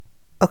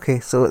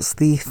Okay, so it's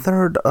the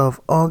 3rd of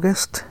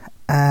August,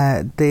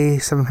 day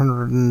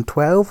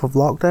 712 of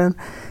lockdown.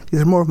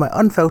 These are more of my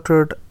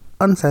unfiltered,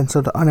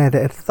 uncensored,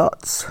 unedited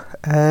thoughts,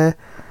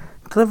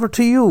 delivered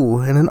to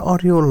you in an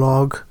audio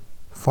log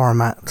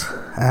format.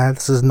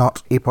 This is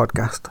not a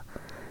podcast.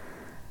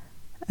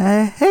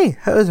 Hey,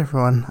 how is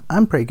everyone?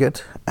 I'm pretty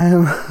good.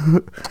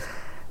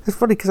 It's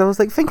funny because I was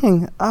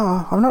thinking,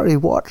 I've not really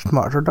watched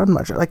much or done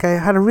much. I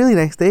had a really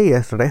nice day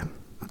yesterday.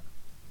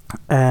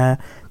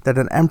 Did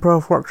an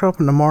improv workshop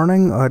in the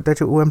morning, or a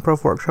digital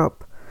improv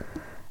workshop,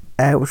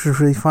 which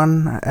was really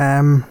fun.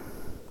 I've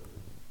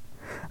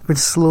been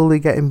slowly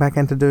getting back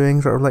into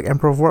doing sort of like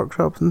improv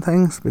workshops and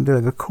things. Been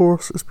doing a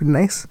course, it's been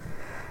nice.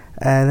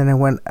 Then I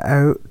went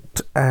out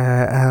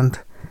and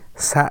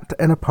sat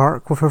in a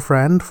park with a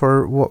friend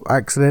for what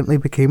accidentally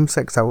became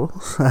 6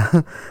 hours,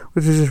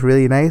 which was just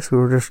really nice. We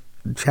were just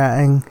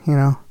chatting,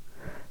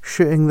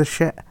 shooting the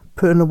shit,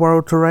 putting the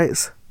world to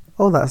rights,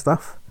 all that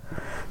stuff.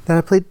 Then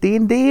I played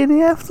D&D in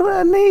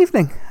the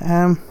evening.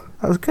 That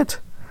was good.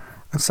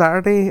 On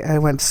Saturday, I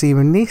went to see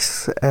my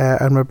niece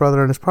and my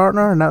brother and his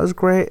partner, and that was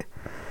great.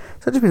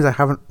 So it just means I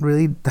haven't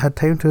really had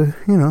time to,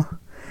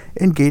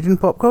 engage in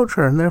pop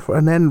culture and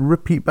then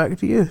repeat back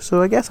to you.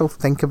 So I guess I'll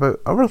think about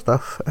other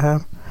stuff.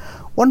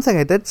 One thing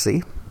I did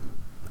see,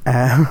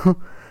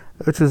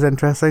 which was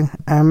interesting,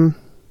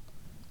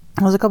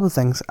 was a couple of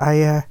things.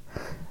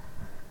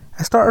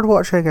 I started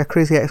watching a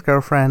Crazy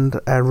Ex-Girlfriend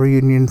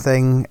reunion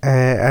thing.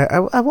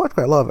 I watched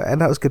quite a lot of it, and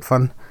that was good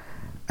fun.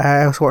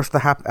 I also watched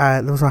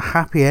there was a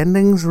Happy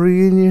Endings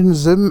reunion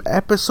Zoom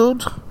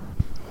episode,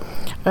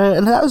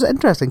 and that was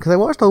interesting because I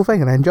watched the whole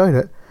thing and I enjoyed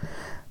it.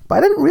 But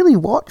I didn't really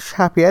watch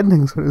Happy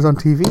Endings when it was on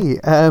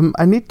TV.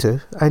 I need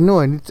to. I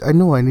know I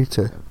need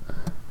to.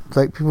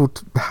 Like, people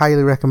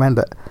highly recommend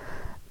it.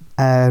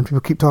 And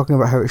people keep talking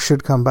about how it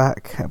should come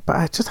back, but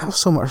I just have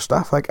so much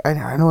stuff. Like,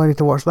 I know I need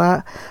to watch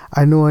that.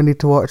 I know I need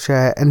to watch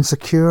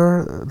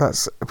Insecure.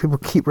 People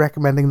keep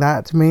recommending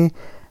that to me.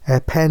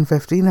 Pen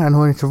 15. I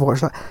know I need to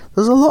watch that.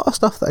 There's a lot of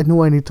stuff that I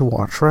know I need to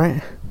watch.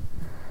 Right?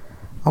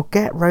 I'll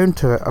get round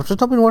to it. I've just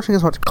not been watching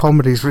as much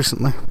comedies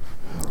recently.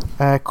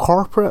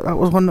 Corporate. That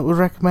was one that was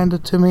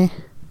recommended to me.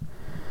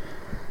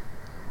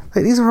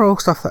 Like, these are all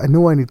stuff that I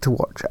know I need to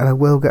watch, and I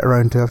will get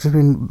around to. I've just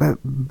been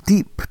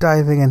deep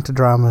diving into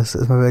dramas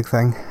is my big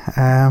thing,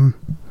 and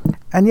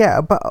yeah,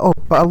 but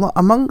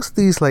amongst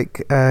these,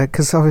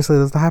 because obviously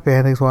there's the Happy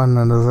Endings one,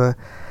 and there was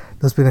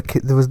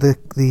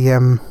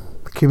the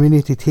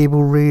Community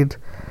table read.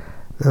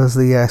 There was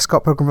the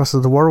Scott Pilgrim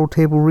vs. the World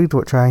table read,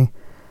 which I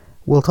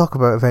will talk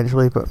about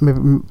eventually, but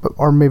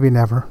maybe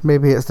never.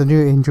 Maybe it's the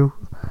new Angel,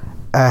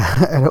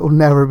 and it will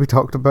never be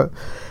talked about.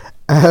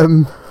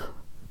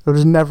 It'll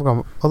just never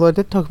come. Although I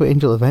did talk about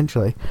Angel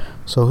eventually,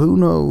 so who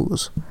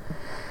knows?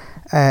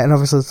 And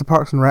obviously it's the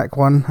Parks and Rec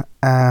one,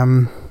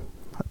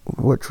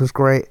 which was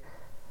great.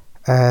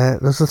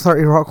 There's the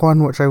 30 Rock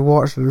one, which I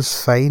watched. It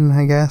was fine,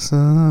 I guess. It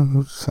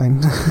was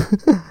fine.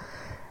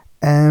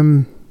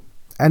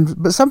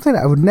 But something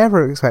that I would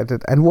never have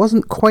expected, and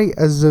wasn't quite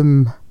a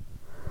Zoom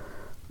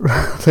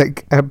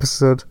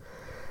episode.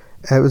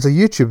 It was a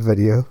YouTube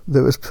video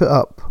that was put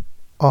up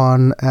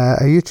on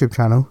a YouTube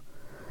channel.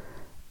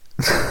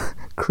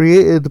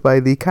 Created by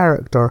the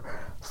character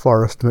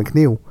Forrest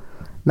McNeil.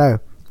 Now,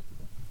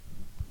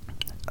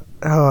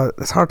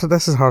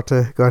 this is hard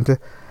to go into.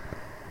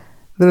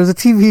 There was a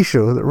TV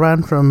show that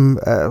ran from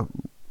I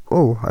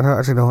don't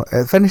actually know.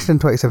 It finished in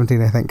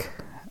 2017, I think,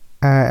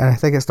 and I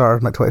think it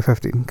started in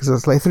 2015 because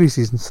it's 3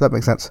 seasons, so that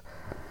makes sense.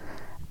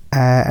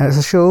 And it's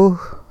a show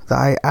that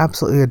I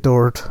absolutely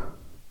adored,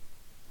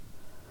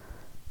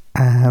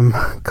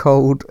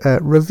 called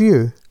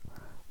Review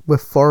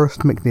with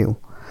Forrest McNeil.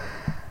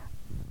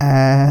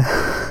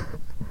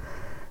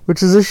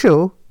 Which is a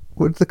show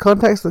with the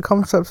context, the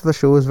concept of the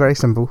show is very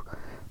simple.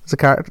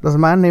 There's a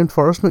man named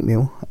Forrest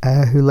McNeil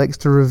who likes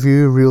to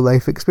review real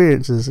life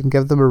experiences and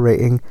give them a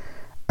rating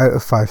out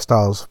of 5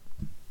 stars.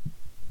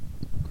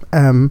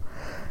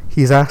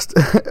 He's asked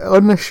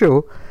on the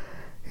show,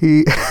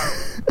 he's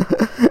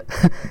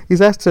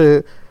asked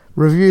to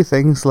review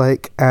things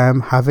like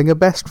having a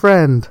best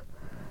friend,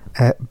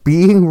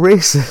 being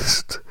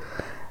racist,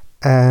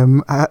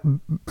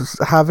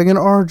 having an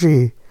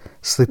orgy,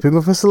 sleeping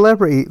with a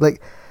celebrity,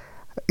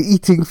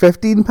 eating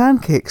 15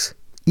 pancakes,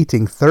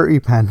 eating 30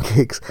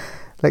 pancakes.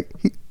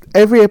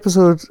 Every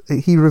episode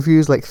he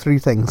reviews 3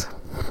 things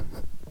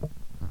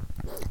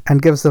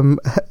and gives them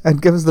a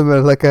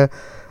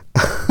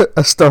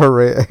star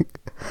rating.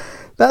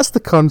 That's the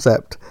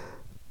concept.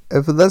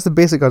 That's the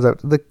basic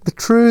concept. The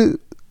true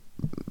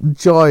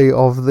joy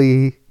of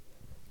the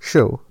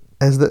show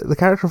is that the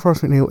character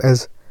Forrest McNeil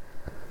is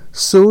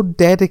so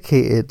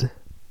dedicated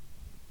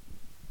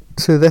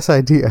to this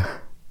idea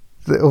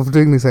of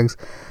doing these things.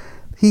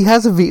 He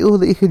has a veto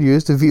that he could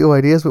use to veto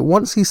ideas, but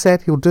once he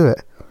said he'll do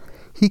it,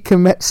 he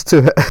commits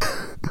to it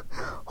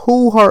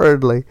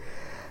wholeheartedly.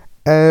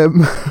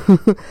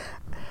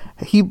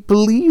 He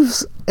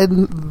believes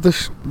in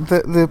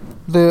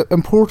the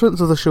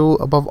importance of the show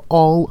above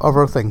all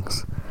other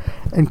things.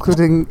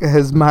 including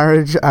his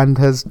marriage and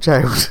his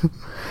child,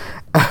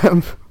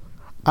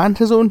 and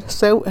his own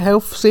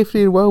health,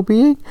 safety, and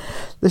well-being.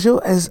 The show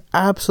is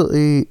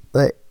absolutely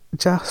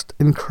just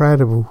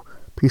incredible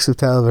piece of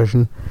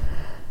television.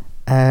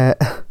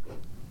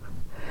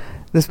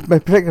 This my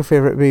particular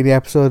favourite being the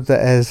episode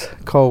that is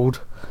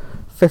called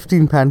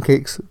 15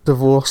 Pancakes,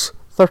 Divorce,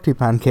 30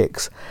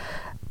 Pancakes,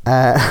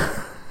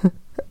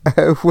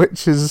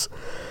 which is,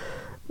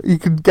 you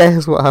can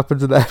guess what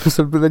happens in the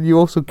episode, but then you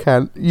also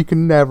can't. You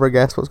can never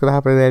guess what's going to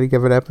happen in any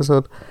given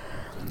episode.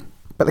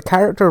 But the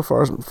character of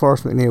Forrest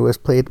McNeil is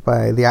played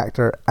by the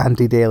actor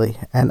Andy Daly,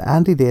 and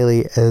Andy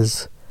Daly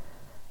is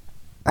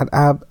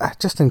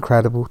just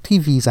incredible.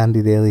 TV's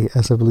Andy Daly,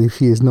 as I believe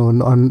he is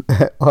known on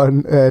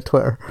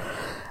Twitter.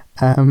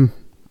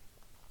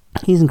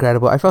 He's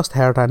incredible. I first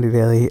heard Andy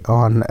Daly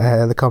on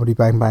the Comedy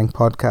Bang Bang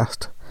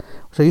podcast,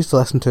 which I used to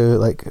listen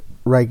to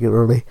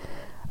regularly,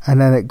 and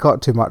then it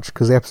got too much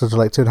because the episodes are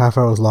 2.5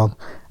 hours long,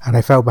 and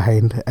I fell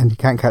behind, and you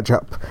can't catch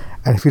up.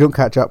 And if you don't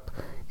catch up,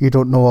 you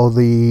don't know all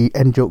the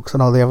in jokes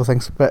and all the other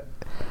things. But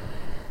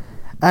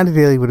Andy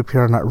Daly would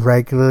appear on that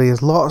regularly.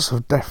 There's lots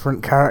of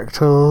different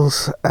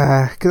characters.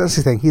 Because that's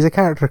the thing, he's a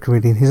character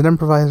comedian. He's an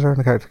improviser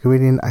and a character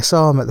comedian. I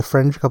saw him at the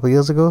Fringe a couple of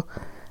years ago,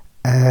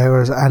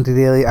 whereas Andy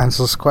Daly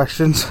answers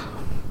questions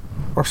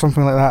or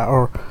something like that,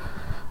 or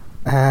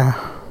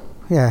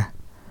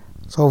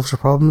solves your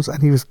problems,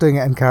 and he was doing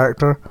it in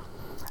character.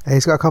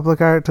 He's got a couple of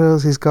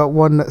characters. He's got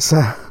one that's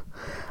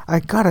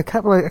I can't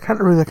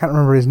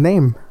remember his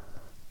name.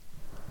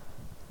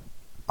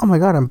 Oh my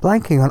god, I'm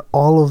blanking on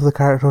all of the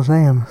characters'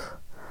 names.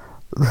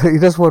 He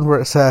does one where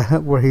it's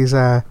where he's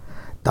Don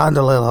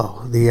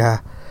DeLillo.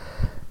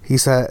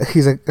 He's a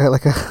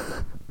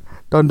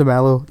Don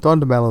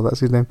DeMello, that's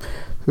his name,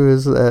 who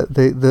is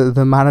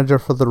the manager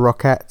for the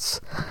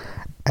Rockettes,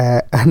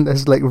 and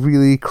is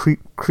really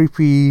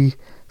creepy,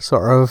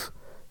 sort of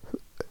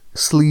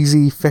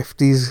sleazy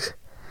 50s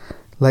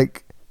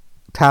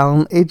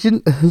talent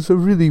agent. It's a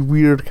really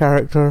weird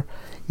character.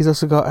 He's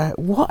also got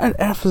what on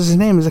earth is his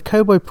name? He's a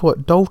cowboy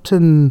poet,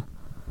 Dalton.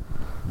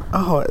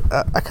 Oh,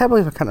 I can't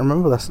believe I can't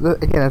remember this.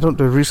 Again, I don't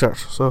do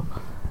research, so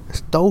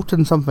it's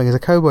Dalton something. He's a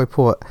cowboy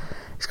poet.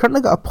 He's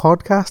currently got a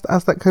podcast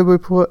as that cowboy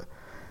poet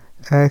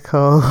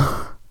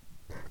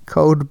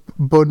called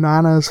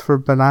Bananas for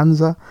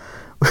Bonanza,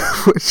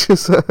 which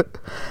is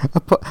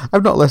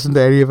I've not listened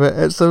to any of it.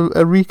 It's a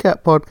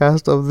recap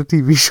podcast of the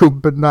TV show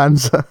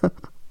Bonanza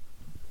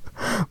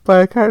by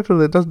a character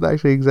that doesn't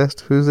actually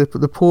exist, who's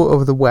the poet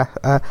of the West,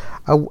 a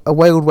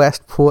Wild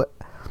West poet.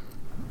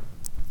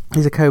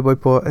 He's a cowboy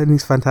poet, and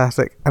he's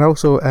fantastic. And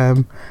also,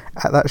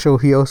 at that show,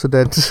 he also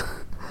did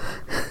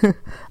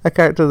a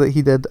character that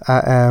he did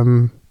at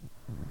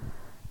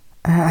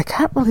I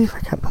can't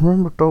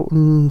remember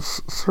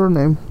Dalton's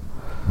surname.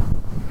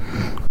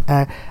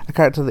 A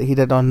character that he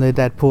did on the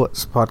Dead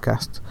Poets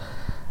podcast.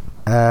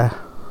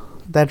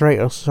 Dead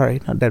Writers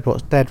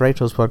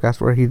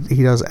podcast, where he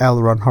does L.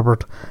 Ron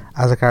Hubbard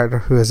as a character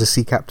who is a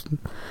sea captain,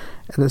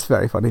 and it's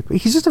very funny. But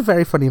he's just a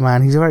very funny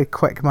man. He's a very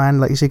quick man.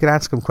 So you could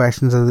ask him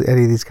questions of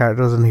any of these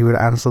characters, and he would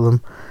answer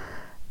them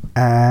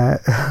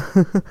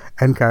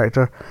in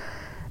character.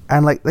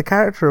 And the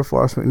character of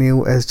Forrest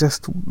McNeil is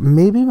just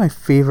maybe my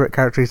favourite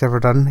character he's ever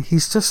done.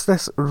 He's just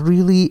this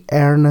really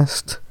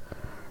earnest,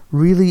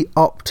 really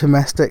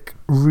optimistic,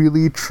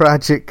 really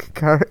tragic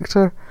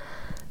character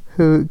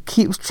who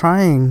keeps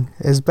trying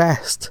his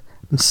best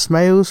and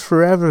smiles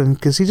forever,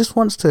 because he just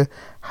wants to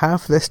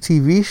have this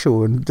TV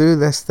show and do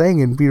this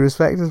thing and be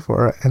respected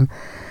for it, and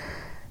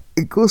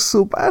it goes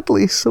so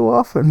badly so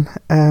often.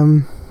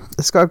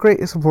 It's got a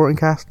great supporting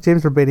cast.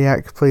 James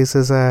Urbaniak plays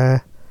his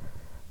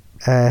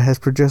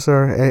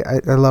producer.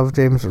 I love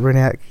James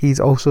Urbaniak. He's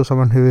also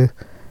someone who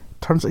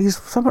he's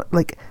someone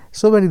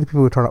so many of the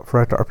people who turn up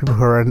for it are people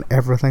who are in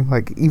everything.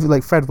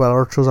 Even Fred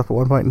Weller shows up at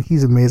one point and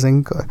he's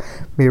amazing.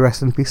 May he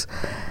rest in peace.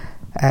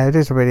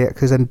 James Urbaniak,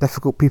 who's in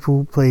Difficult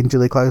People, playing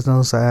Julie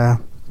Klausner's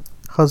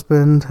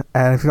husband.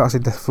 And if you've not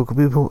seen Difficult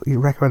People, you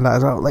recommend that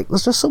as well.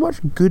 There's just so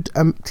much good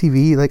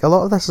TV. A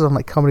lot of this is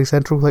on Comedy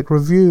Central.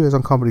 Review is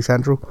on Comedy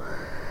Central.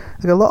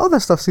 A lot of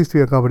this stuff seems to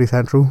be on Comedy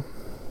Central.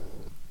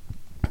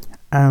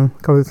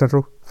 Comedy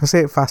Central. If I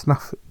say it fast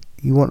enough,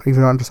 you won't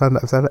even understand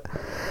that I've said it.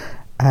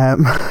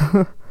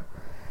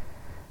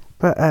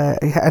 But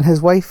and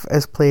his wife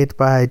is played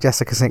by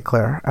Jessica St.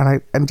 Clair,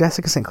 and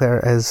Jessica St.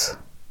 Clair is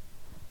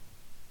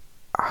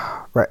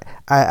right.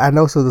 And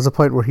also there's a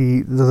point where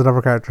there's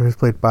another character who's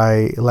played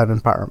by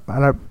Lennon Parham,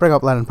 and I bring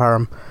up Lennon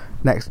Parham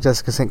next to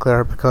Jessica St.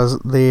 Clair because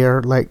they're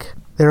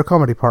a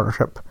comedy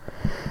partnership.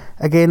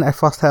 Again, I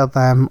first heard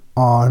them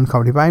on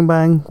Comedy Bang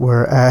Bang,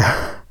 where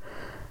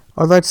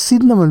although I'd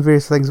seen them in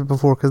various things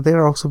before, because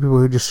they're also people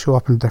who just show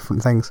up in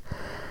different things.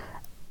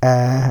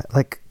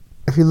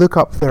 If you look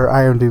up their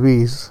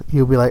IMDb's,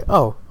 you'll be like,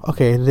 oh,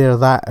 okay, they're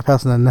that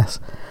person in this.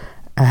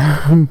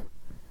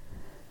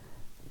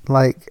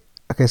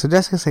 So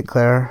Jessica St.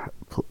 Clair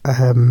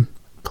on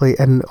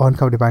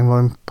Comedy Bang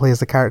Bang plays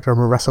the character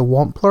Marissa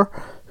Wampler,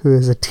 who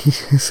is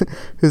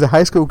who's a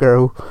high school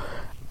girl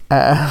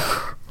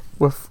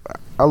with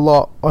a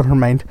lot on her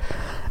mind,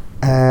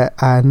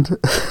 and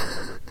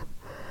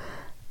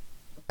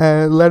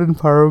Lennon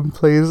Parham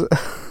plays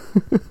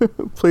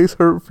plays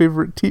her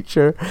favourite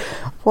teacher.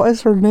 What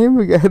is her name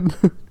again?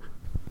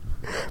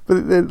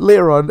 But then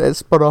later on, it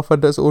spun off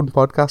into its own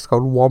podcast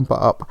called Wampa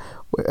Up.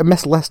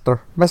 Miss Listler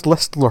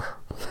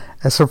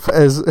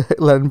is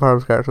Lennon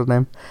Parham's character's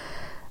name,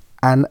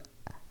 and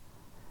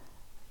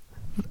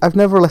I've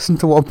never listened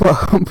to Wampa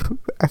Up.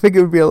 I think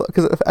it would be a lot,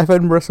 because I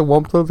found Marissa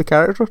Wampler, the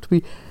character, to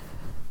be,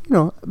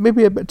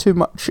 maybe a bit too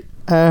much.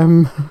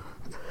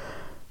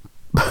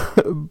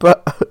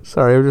 But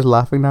sorry, I'm just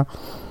laughing now.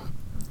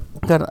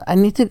 God, I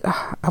need to.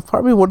 A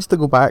part of me wants to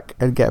go back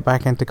and get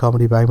back into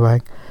Comedy Bang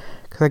Bang,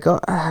 because I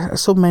got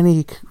so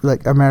many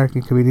like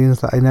American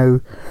comedians that I now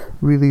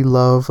really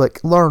love,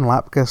 like Lauren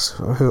Lapkus,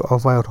 who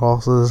of Wild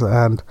Horses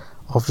and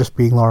of just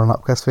being Lauren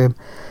Lapkus fame.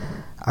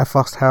 I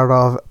first heard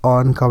of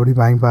on Comedy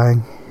Bang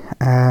Bang.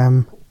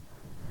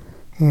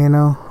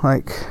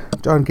 Like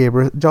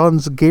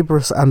John's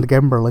Gabrus and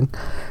Gimberling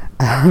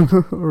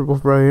were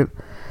both brilliant.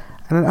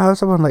 And then I have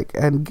someone like,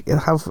 and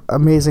have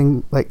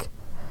amazing like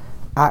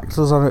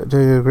actors on it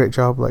doing a great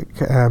job, like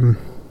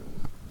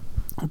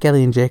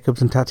Gillian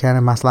Jacobs and Tatiana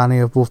Maslany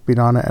have both been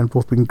on it and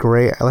both been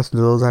great. I listened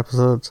to those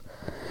episodes.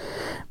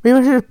 Maybe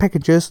I should pick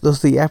and choose.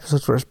 There's the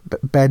episodes where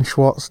Ben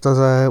Schwartz does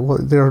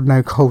what they're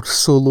now called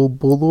solo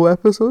bolo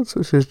episodes,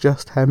 which is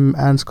just him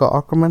and Scott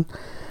Aukerman.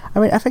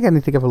 I mean, I think I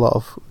need to give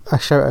a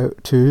shout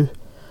out to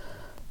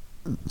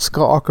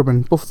Scott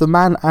Aukerman, both the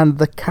man and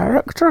the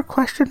character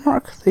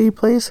that he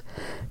plays.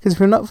 Because if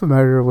you're not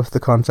familiar with the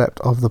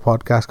concept of the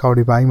podcast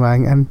Comedy Bang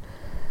Bang, and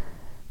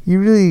you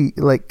really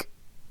like,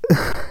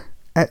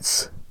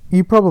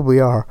 you probably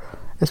are.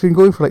 It's been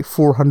going for like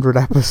 400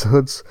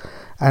 episodes,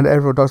 and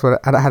everyone talks about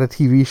it, and it had a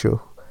TV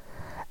show.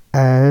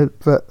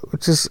 But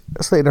which is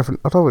slightly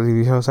different. I'll talk about the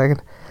TV show in a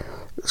second.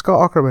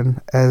 Scott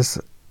Aukerman is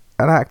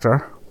an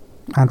actor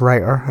and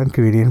writer and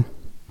comedian.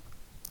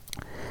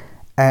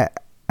 And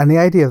the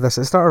idea of this,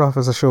 it started off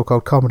as a show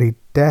called Comedy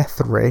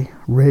Death Ray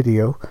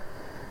Radio,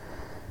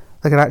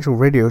 like an actual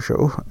radio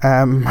show.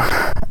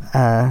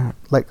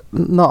 Like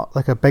not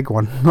like a big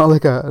one, not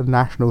like a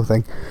national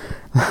thing,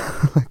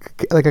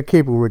 like a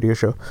cable radio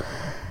show.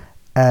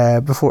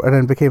 Before, and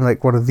then became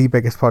like one of the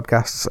biggest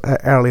podcasts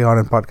early on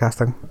in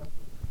podcasting.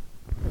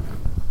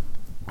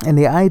 And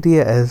the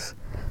idea is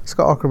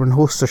Scott Aukerman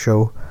hosts a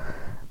show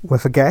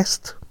with a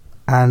guest,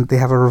 and they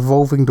have a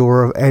revolving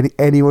door of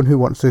anyone who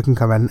wants to can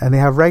come in, and they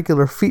have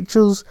regular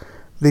features.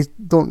 They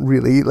don't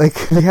really,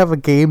 like, they have a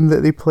game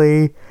that they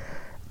play,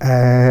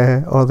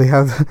 or they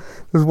have,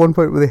 there's one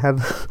point where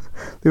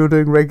they were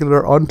doing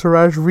regular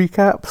Entourage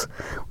recaps,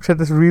 which had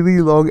this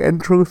really long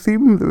intro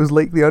theme that was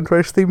like the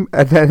Entourage theme,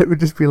 and then it would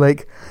just be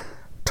like,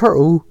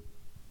 Turtle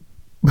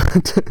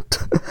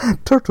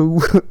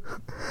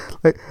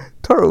like,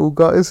 Turtle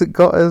got his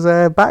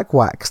back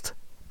waxed.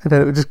 And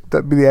then it would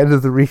that'd be the end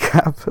of the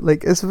recap.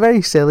 Like, it's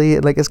very silly,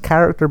 like, it's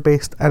character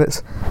based, and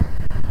it's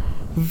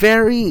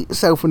very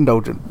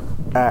self-indulgent,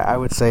 I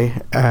would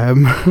say.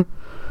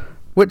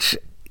 Which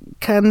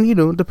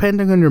can,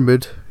 depending on your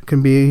mood,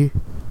 can be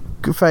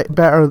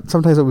better.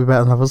 Sometimes it'll be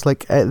better than others.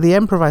 Like, they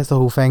improvise the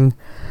whole thing.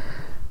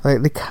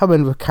 Like, they come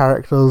in with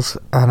characters,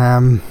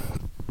 and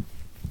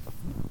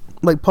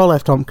like Paul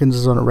F. Tompkins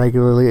is on it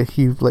regularly.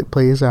 He like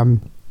plays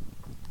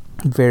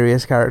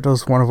various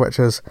characters. One of which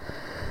is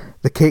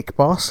the cake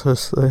boss,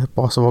 who's the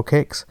boss of all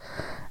cakes.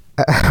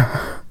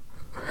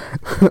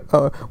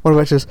 One of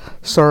which is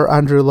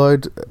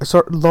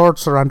Lord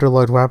Sir Andrew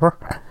Lloyd Webber,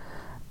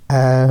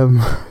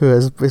 who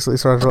is basically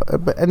Sir Andrew.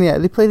 And yeah,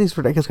 they play these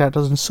ridiculous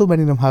characters, and so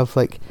many of them have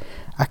like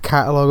a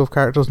catalogue of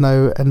characters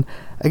now. And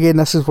again,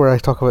 this is where I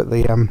talk about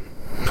the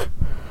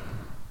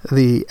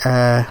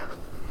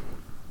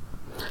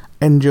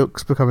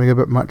in-jokes becoming a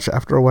bit much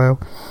after a while,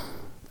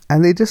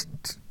 and they just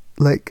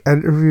like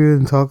interview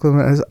and talk to them,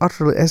 and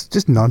it's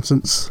just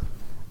nonsense.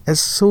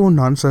 It's so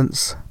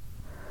nonsense.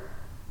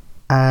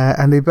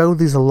 And they build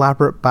these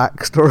elaborate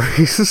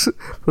backstories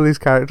for these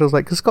characters.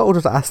 Like, 'cause Scott will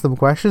just ask them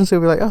questions. He'll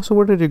be like, "Oh, so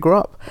where did you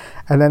grow up?"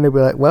 And then they'll be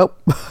like, "Well,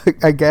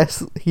 I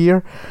guess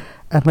here."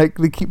 And like,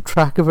 they keep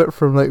track of it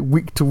from like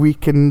week to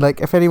week. And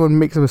like, if anyone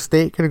makes a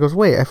mistake, and he goes,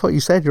 "Wait, I thought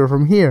you said you were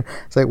from here."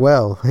 It's like,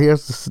 well,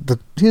 here's the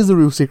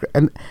real secret.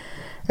 And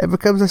it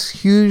becomes this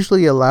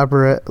hugely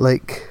elaborate,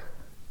 like,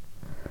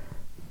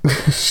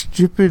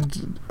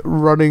 stupid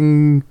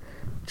running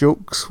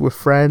jokes with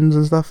friends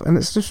and stuff, and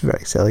it's just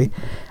very silly.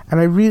 And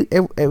I really,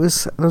 there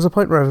was a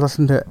point where I was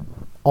listening to it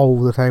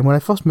all the time. When I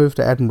first moved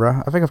to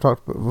Edinburgh, I think I've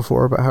talked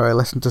before about how I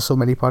listened to so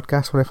many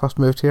podcasts when I first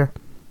moved here,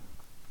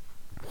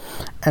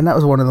 and that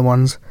was one of the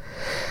ones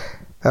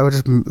that would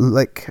just,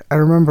 like, I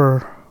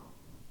remember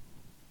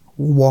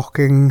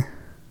walking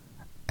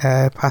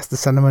past the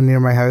cinema near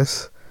my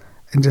house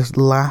and just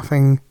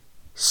laughing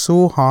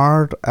so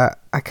hard at,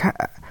 I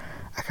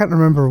can't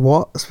remember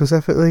what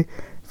specifically,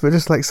 but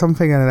just like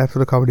something in an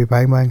episode of Comedy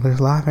Bang Bang,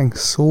 just laughing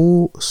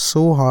so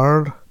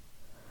hard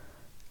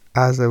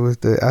as I was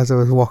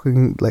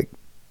walking like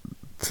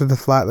to the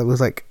flat that was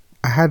like,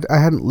 I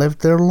hadn't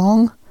lived there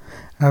long,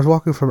 And I was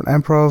walking from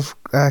an improv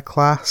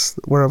class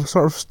where I was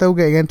sort of still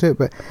getting into it,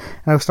 and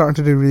I was starting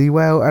to do really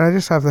well. And I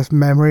just have this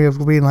memory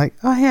of being like,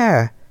 oh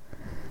yeah,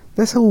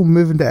 this whole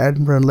moving to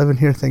Edinburgh and living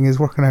here thing is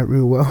working out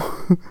real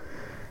well.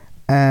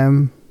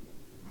 And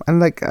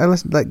like I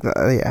listen, like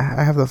yeah,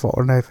 I have the thought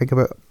when I think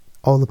about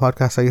all the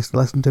podcasts I used to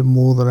listen to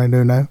more than I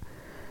do now.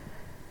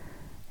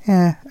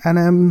 Yeah,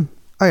 and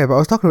oh yeah, but I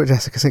was talking about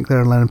Jessica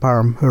Sinclair and Lennon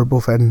Parham, who are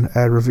both in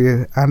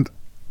review, and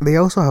they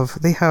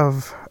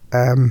have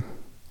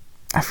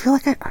I feel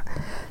like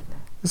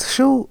it's a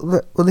show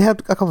that, well, they had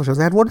a couple of shows.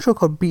 They had one show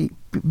called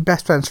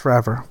Best Friends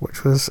Forever,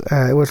 which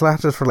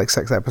lasted for like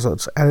 6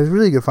 episodes, and it was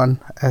really good fun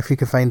if you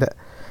can find it,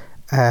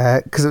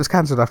 because it was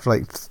cancelled after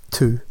like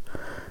 2,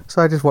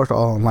 so I just watched it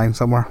all online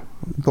somewhere.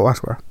 Don't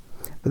ask where.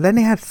 But then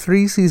they had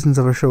 3 seasons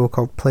of a show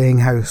called Playing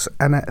House,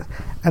 and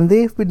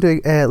they've been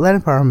doing,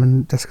 Lennon Parham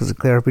and Jessica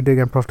Sinclair have been doing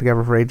improv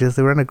together for ages.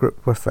 They were in a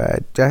group with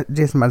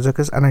Jason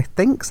Mantzoukas and I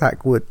think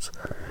Zach Woods.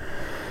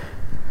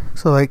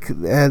 So like,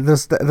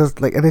 there's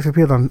like, and they've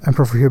appeared on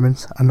Improv for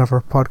Humans,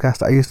 another podcast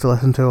that I used to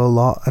listen to a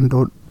lot and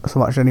don't so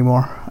much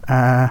anymore,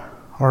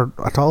 or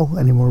at all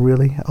anymore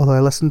really. Although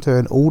I listened to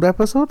an old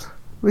episode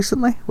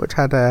recently, which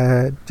had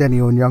Jenny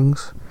Owen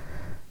Youngs,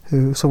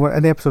 so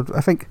in the episode,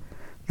 I think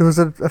there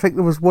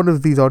was one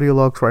of these audio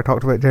logs where I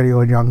talked about Jenny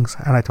Owen Youngs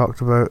and I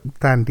talked about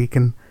Dan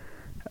Deacon.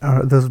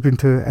 There's been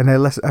 2, and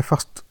I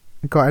first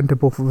got into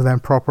both of them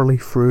properly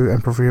through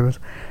Improv for Humans.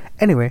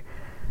 Anyway,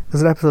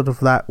 there's an episode of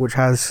that which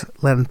has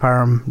Lennon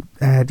Parham,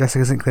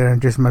 Jessica Sinclair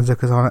and Jason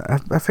Mantzoukas on it.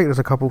 I think there's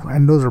a couple,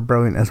 and those are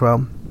brilliant as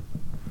well.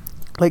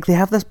 Like, they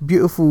have this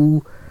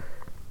beautiful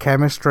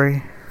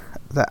chemistry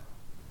that,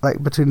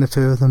 like, between the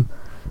two of them,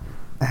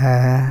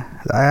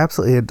 that I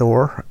absolutely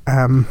adore.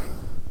 And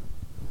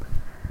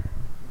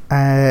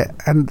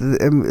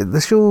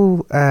the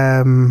show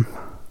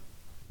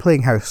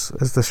Playing House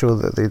is the show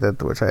that they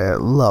did, which I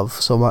love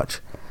so much.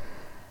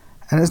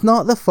 And it's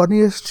not the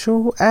funniest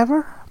show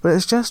ever, but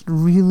it's just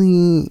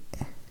really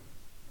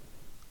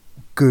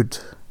good.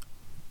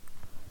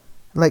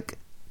 Like,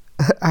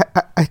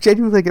 I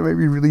genuinely think it might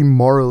be really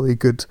morally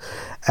good.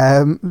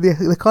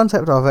 The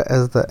concept of it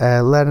is that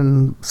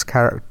Lennon's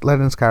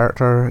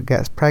character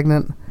gets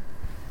pregnant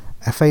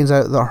and finds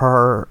out that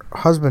her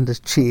husband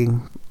is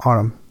cheating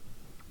on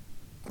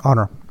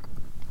her.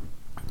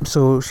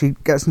 So she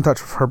gets in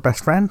touch with her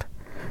best friend,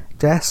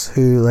 Jess,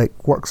 who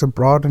like works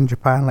abroad in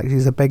Japan. Like,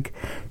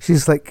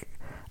 she's like,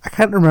 I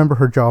can't remember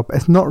her job.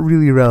 It's not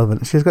really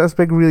relevant. She's got this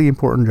big, really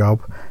important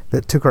job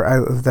that took her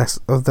out of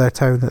the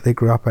town that they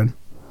grew up in,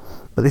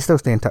 but they still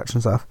stay in touch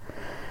and stuff.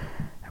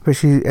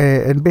 But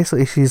and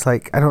basically she's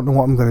like, I don't know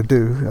what I'm going to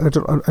do. I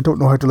don't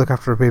know how to look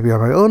after a baby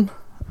on my own.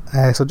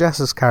 So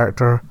Jess's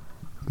character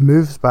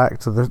moves back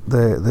to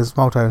the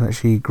small town that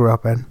she grew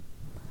up in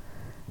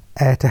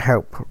to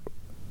help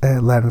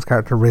Lennon's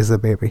character raise the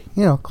baby.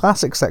 You know,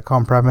 classic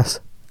sitcom premise.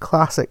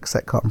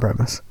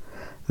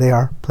 They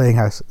are Playing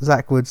House.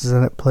 Zach Woods is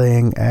in it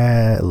playing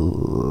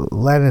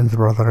Lennon's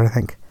brother, I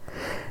think.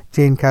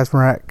 Jane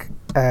Kaczmarek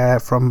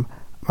from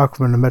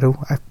Malcolm in the Middle,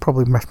 I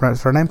probably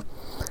mispronounced her name,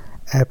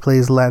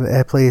 plays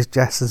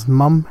Jess's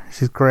mum.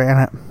 She's great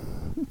in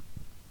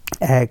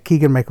it.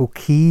 Keegan-Michael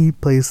Key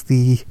plays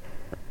the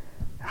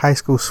high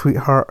school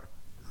sweetheart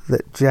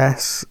that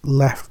Jess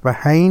left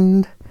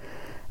behind.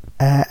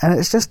 And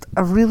it's just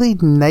a really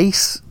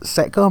nice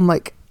sitcom.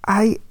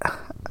 I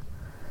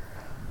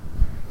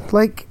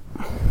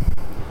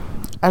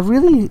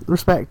really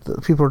respect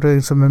that people are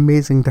doing some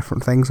amazing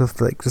different things with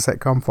like the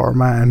sitcom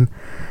format and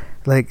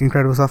like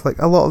incredible stuff. Like,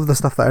 a lot of the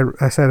stuff that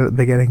I said at the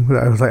beginning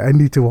that I was like, I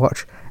need to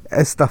watch,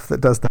 is stuff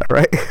that does that,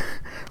 right?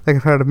 Like,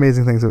 I've heard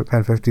amazing things about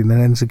Pen 15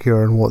 and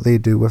Insecure and what they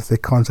do with the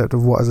concept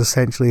of what is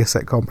essentially a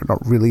sitcom but not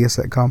really a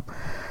sitcom.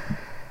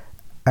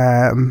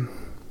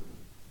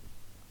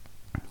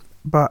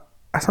 But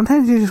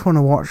sometimes you just want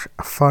to watch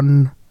a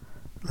fun,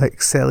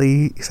 like,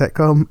 silly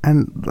sitcom,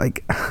 and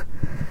like,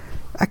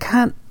 I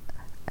can't.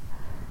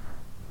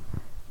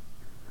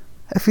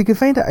 If you can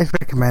find it, I'd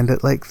recommend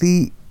it. Like,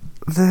 the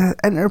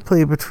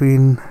interplay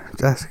between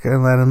Jessica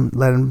and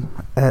Lennon,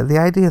 the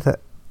idea that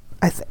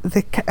I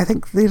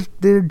think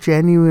their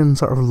genuine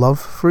sort of love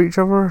for each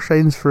other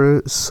shines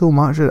through so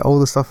much in all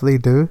the stuff they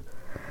do.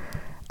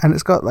 And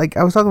it's got, like,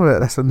 I was talking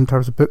about this in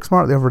terms of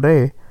Booksmart the other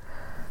day.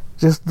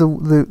 Just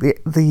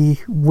the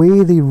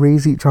way they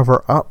raise each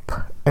other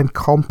up and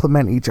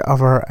compliment each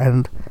other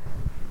and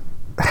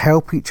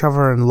help each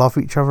other and love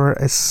each other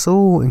is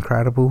so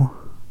incredible.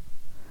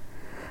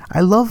 I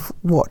love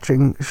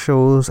watching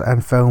shows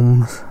and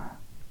films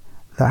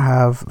that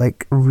have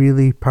like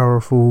really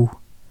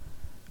powerful,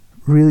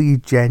 really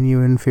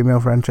genuine female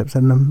friendships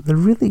in them. They're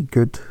really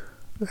good,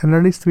 and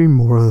there needs to be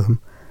more of them.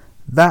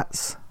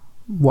 That's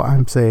what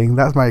I'm saying.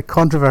 That's my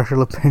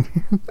controversial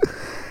opinion.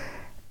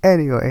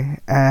 Anyway,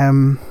 I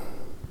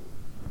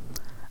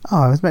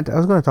was going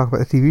to talk about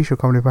the TV show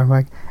Comedy Bang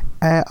Bang.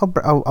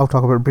 I'll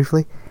talk about it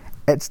briefly.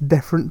 It's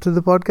different to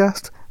the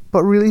podcast,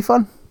 but really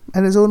fun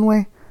in its own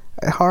way.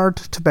 Hard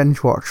to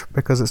binge watch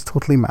because it's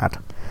totally mad.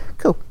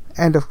 Cool.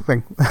 End of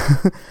thing.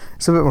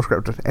 It's a bit more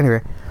scripted.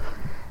 Anyway,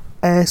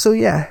 So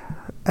yeah,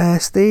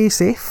 stay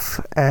safe,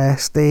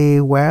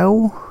 stay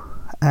well,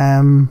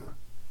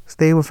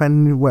 stay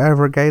within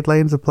whatever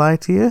guidelines apply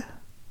to you,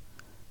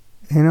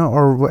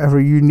 or whatever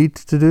you need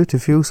to do to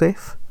feel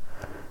safe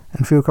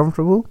and feel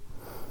comfortable.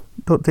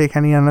 Don't take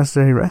any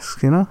unnecessary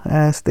risks,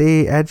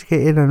 stay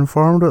educated and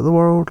informed about the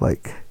world.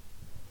 Like,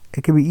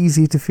 it can be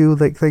easy to feel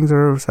like things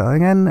are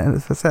settling in and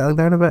it's settling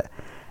down a bit,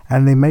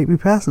 and they might be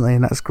personally,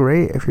 and that's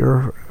great if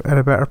you're in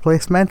a better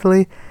place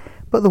mentally,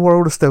 but the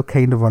world is still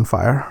kind of on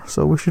fire,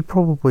 so we should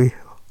probably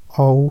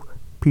all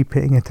be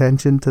paying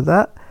attention to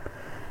that,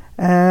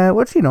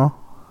 which,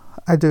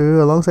 I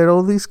do alongside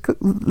all these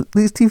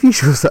TV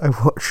shows that I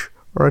watch,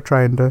 or I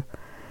try and do.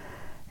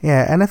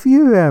 Yeah, and if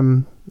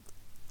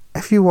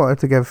you wanted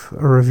to give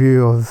a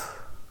review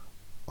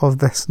of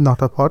this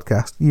Not a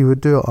Podcast, you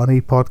would do it on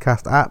a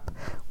podcast app,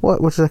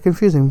 which is a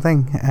confusing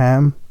thing.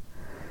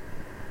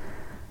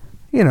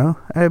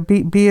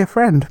 Be a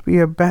friend, be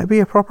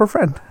a proper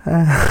friend.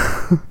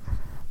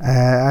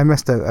 I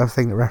missed a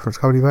thing that referenced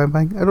Comedy Bang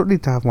Bang. I don't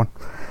need to have one.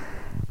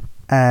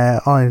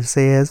 All I need to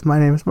say is, my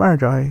name is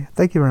Marjoy.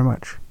 Thank you very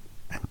much.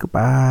 And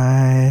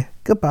goodbye.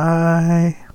 Goodbye.